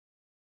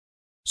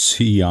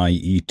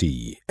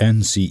CIET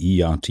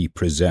NCERT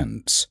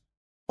presents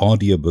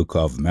Audiobook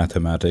of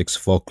Mathematics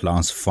for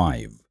Class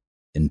 5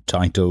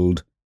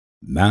 entitled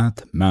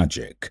Math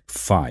Magic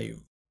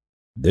 5.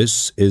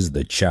 This is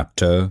the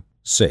Chapter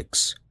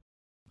 6.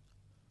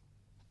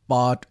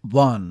 Part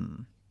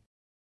 1.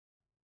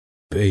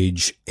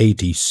 Page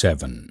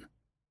 87.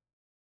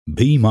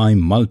 Be my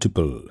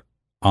multiple,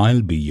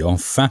 I'll be your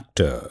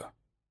factor.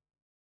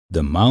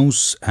 The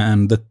mouse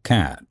and the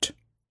cat.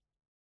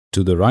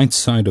 To the right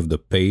side of the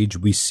page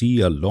we see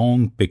a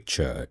long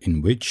picture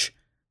in which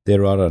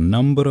there are a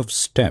number of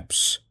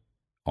steps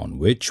on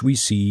which we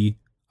see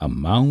a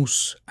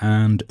mouse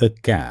and a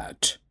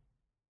cat.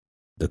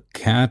 The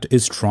cat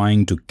is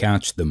trying to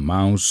catch the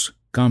mouse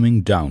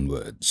coming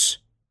downwards.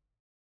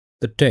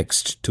 The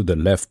text to the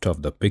left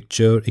of the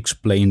picture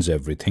explains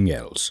everything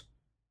else.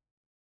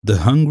 The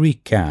hungry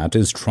cat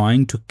is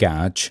trying to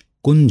catch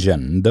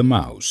Kunjan the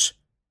mouse.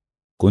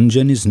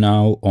 Kunjan is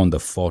now on the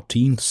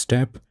 14th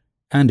step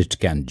and it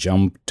can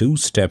jump 2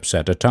 steps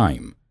at a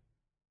time.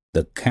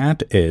 The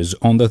cat is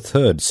on the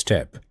 3rd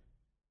step.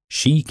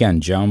 She can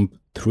jump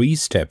 3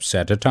 steps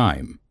at a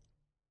time.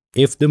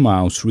 If the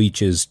mouse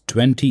reaches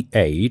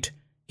 28,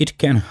 it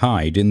can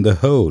hide in the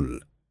hole.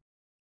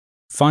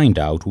 Find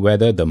out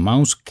whether the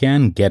mouse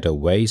can get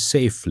away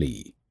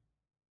safely.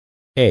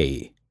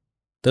 A.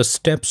 The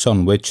steps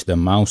on which the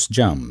mouse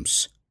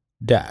jumps,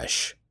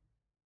 dash.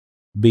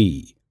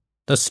 B.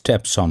 The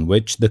steps on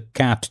which the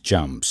cat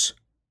jumps,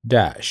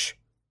 dash.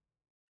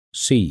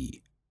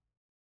 C.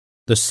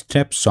 The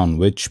steps on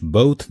which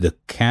both the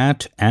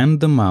cat and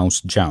the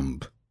mouse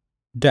jump,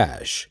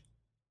 dash.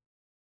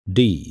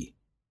 D.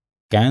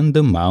 Can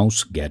the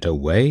mouse get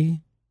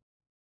away?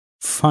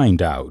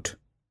 Find out.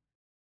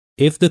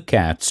 If the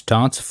cat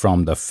starts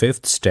from the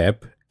 5th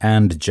step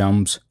and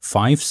jumps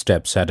 5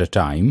 steps at a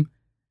time,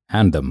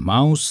 and the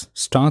mouse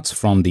starts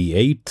from the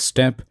 8th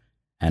step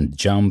and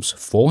jumps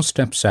 4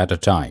 steps at a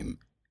time,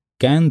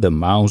 can the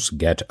mouse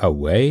get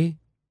away?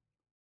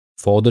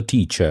 For the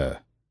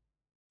teacher.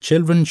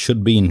 Children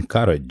should be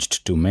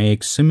encouraged to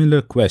make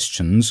similar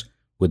questions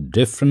with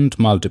different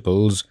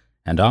multiples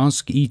and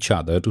ask each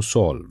other to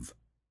solve.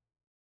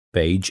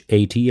 Page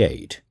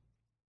 88.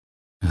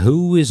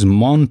 Who is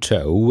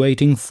Monto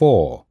waiting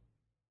for?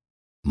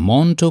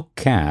 Monto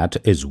Cat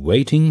is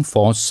waiting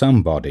for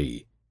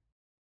somebody.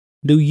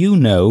 Do you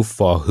know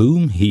for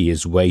whom he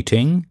is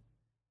waiting?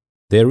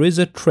 There is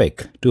a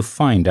trick to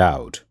find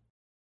out.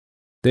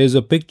 There's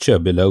a picture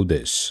below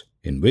this,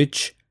 in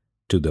which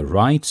to the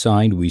right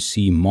side we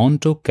see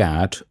Monto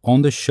Cat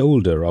on the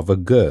shoulder of a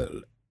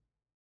girl.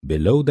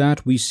 Below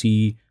that we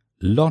see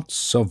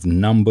lots of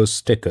number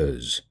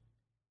stickers.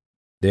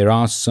 There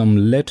are some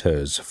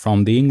letters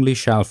from the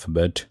English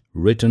alphabet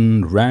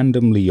written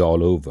randomly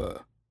all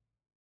over.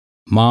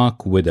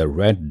 Mark with a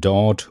red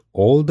dot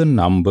all the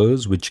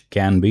numbers which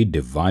can be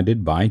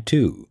divided by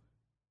 2.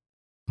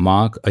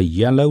 Mark a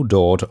yellow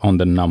dot on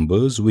the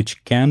numbers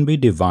which can be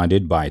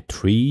divided by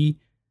 3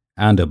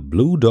 and a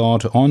blue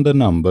dot on the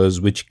numbers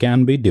which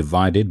can be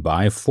divided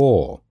by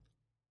 4.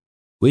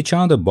 Which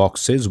are the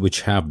boxes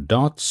which have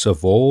dots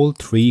of all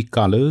 3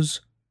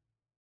 colors?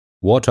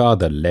 What are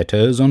the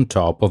letters on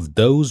top of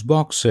those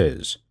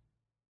boxes?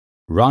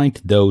 Write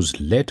those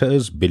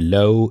letters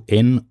below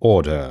in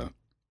order.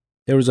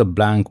 There is a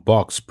blank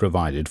box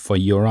provided for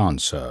your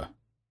answer.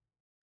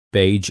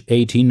 Page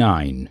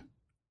 89.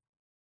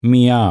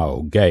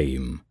 Meow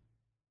game.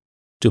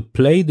 To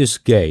play this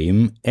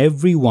game,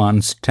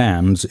 everyone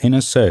stands in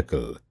a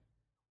circle.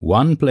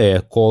 One player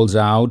calls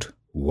out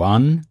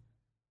 1,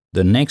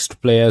 the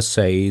next player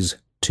says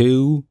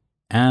 2,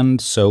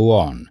 and so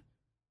on.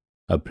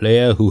 A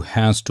player who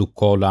has to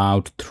call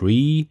out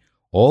 3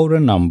 or a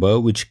number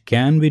which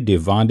can be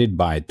divided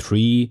by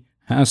 3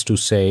 has to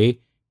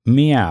say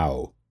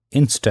meow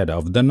instead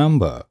of the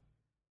number.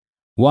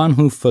 One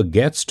who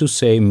forgets to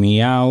say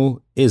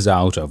meow is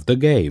out of the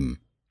game.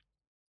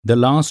 The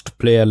last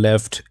player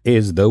left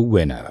is the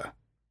winner.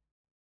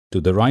 To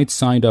the right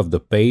side of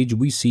the page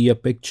we see a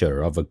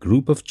picture of a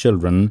group of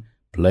children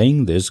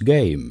playing this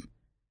game.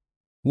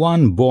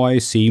 One boy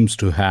seems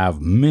to have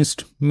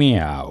missed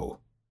meow.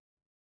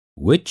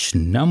 Which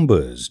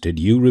numbers did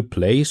you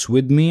replace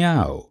with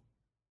meow?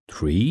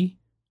 3,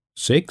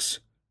 6,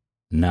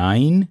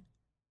 9,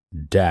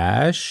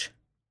 dash.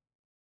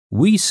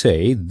 We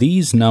say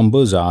these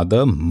numbers are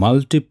the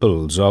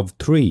multiples of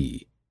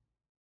 3.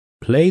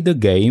 Play the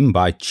game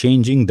by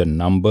changing the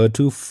number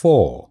to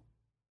 4.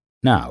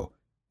 Now,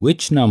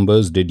 which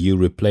numbers did you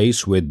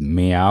replace with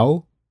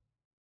meow?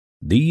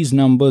 These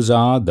numbers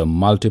are the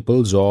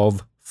multiples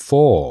of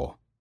 4.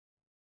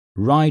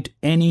 Write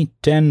any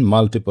 10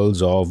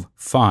 multiples of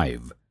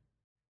 5.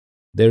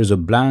 There is a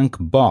blank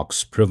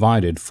box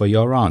provided for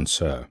your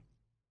answer.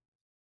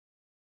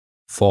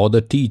 For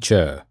the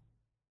teacher.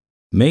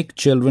 Make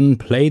children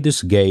play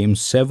this game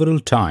several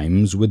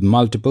times with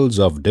multiples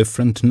of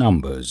different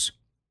numbers.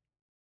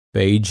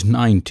 Page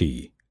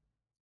 90.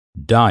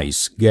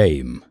 Dice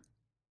game.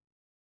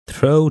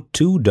 Throw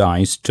 2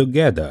 dice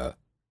together.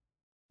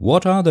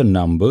 What are the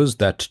numbers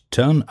that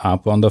turn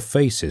up on the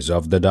faces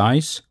of the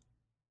dice?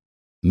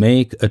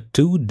 Make a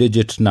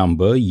 2-digit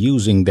number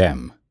using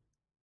them.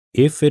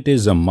 If it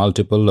is a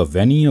multiple of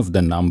any of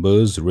the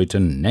numbers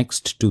written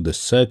next to the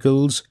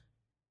circles,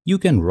 you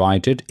can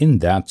write it in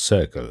that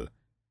circle.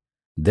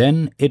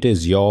 Then it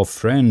is your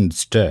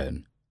friend's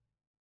turn.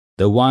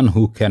 The one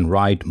who can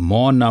write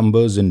more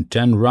numbers in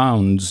 10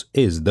 rounds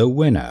is the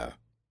winner.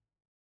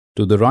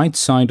 To the right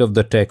side of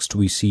the text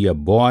we see a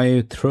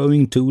boy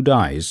throwing 2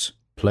 dice,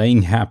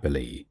 playing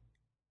happily.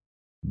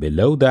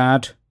 Below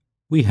that,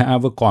 we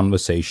have a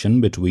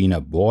conversation between a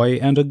boy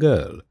and a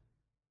girl.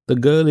 The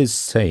girl is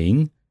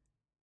saying,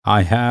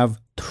 "I have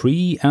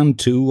 3 and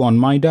 2 on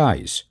my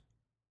dice.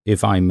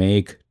 If I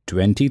make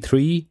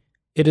 23,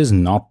 it is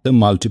not the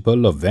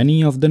multiple of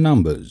any of the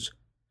numbers.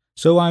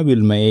 So I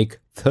will make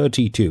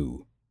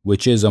 32,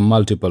 which is a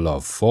multiple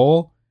of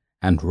 4,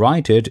 and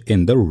write it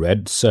in the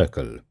red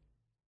circle."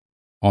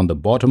 On the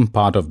bottom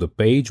part of the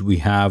page, we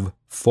have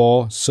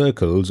 4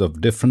 circles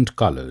of different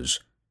colors: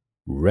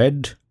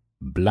 red,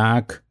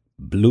 black,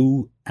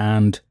 blue,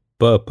 and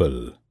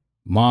purple,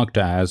 marked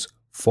as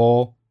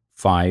 4,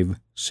 5,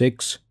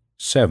 6,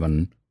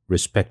 7,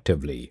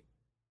 respectively.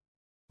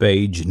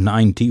 Page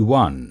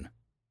 91.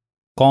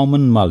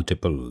 Common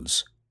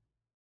multiples.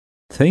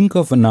 Think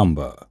of a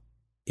number.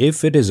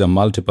 If it is a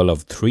multiple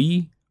of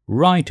 3,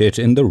 write it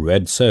in the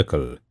red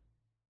circle.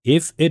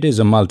 If it is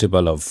a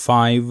multiple of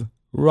 5,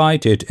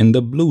 write it in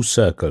the blue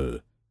circle.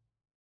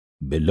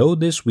 Below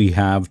this we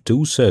have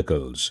 2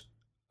 circles,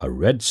 a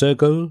red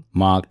circle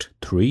marked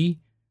 3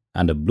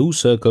 and a blue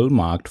circle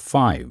marked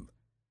 5.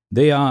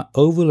 They are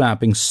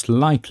overlapping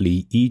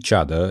slightly each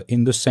other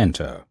in the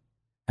center,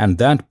 and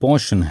that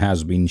portion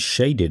has been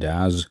shaded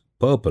as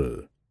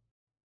purple.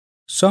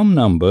 Some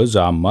numbers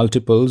are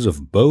multiples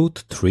of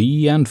both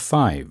 3 and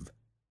 5,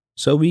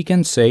 so we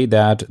can say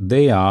that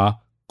they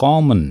are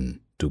common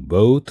to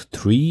both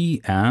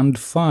 3 and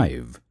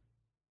 5.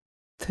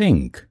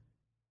 Think,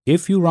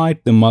 if you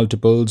write the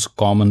multiples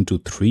common to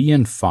 3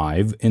 and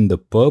 5 in the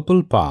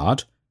purple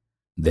part,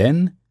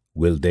 then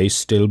will they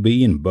still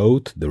be in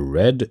both the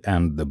red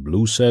and the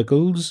blue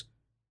circles?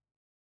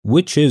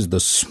 Which is the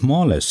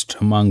smallest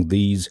among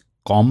these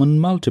common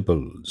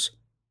multiples?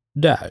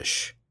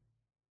 Dash.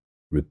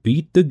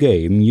 Repeat the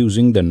game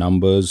using the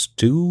numbers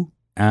 2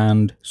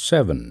 and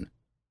 7.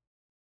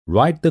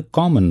 Write the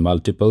common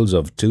multiples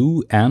of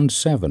 2 and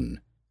 7.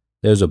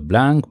 There's a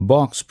blank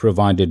box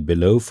provided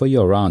below for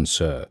your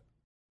answer.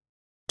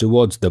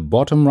 Towards the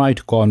bottom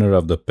right corner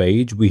of the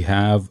page, we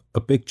have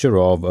a picture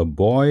of a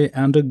boy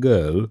and a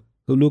girl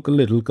who look a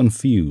little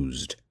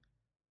confused.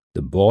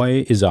 The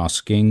boy is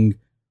asking,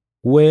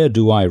 "Where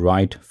do I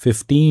write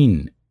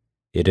 15?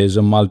 It is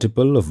a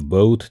multiple of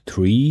both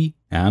 3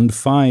 and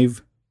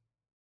 5.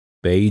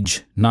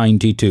 Page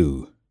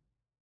 92.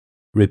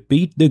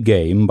 Repeat the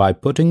game by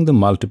putting the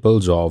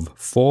multiples of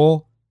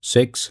 4,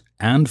 6,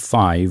 and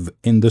 5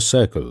 in the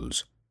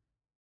circles.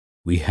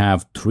 We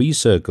have 3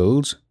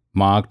 circles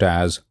marked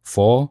as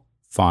 4,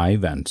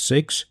 5, and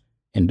 6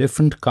 in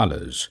different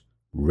colors: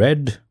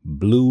 red,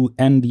 blue,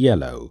 and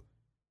yellow.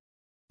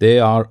 They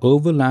are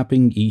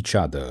overlapping each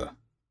other,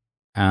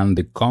 and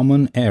the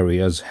common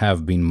areas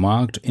have been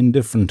marked in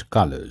different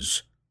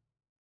colors.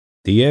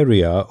 The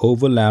area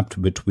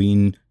overlapped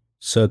between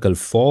circle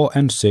 4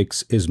 and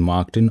 6 is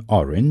marked in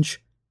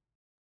orange.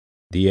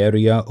 The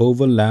area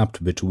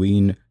overlapped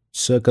between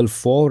circle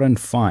 4 and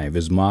 5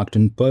 is marked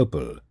in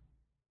purple.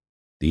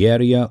 The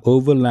area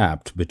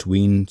overlapped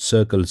between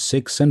circle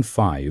 6 and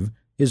 5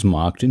 is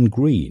marked in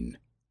green.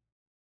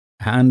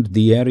 And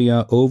the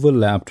area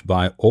overlapped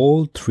by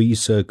all 3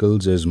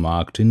 circles is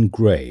marked in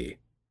gray.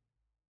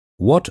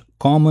 What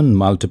common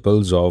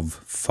multiples of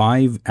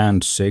 5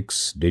 and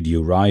 6 did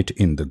you write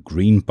in the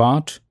green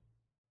part?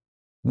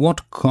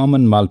 What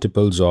common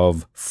multiples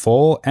of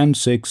 4 and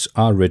 6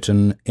 are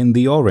written in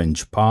the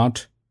orange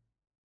part?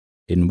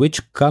 In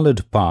which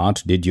colored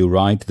part did you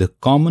write the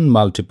common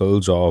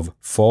multiples of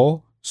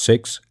 4,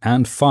 6,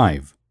 and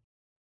 5?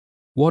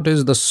 What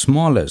is the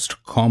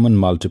smallest common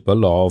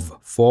multiple of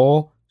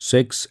 4,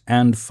 6,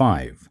 and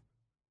 5?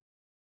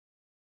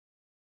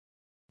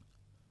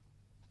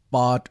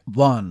 Part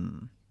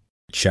 1.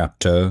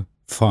 Chapter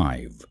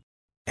 5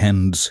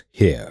 ends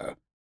here.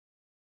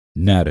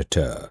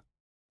 Narrator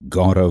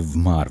Gaurav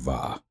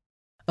Marva.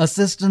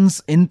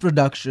 Assistance in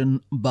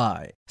production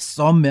by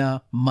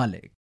Soumya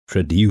Malik.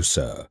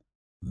 Producer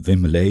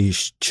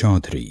Vimlesh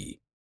Chaudhary.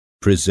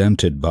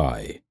 Presented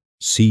by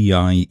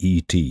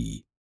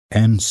CIET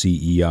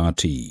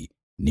NCERT,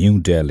 New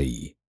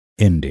Delhi,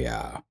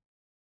 India.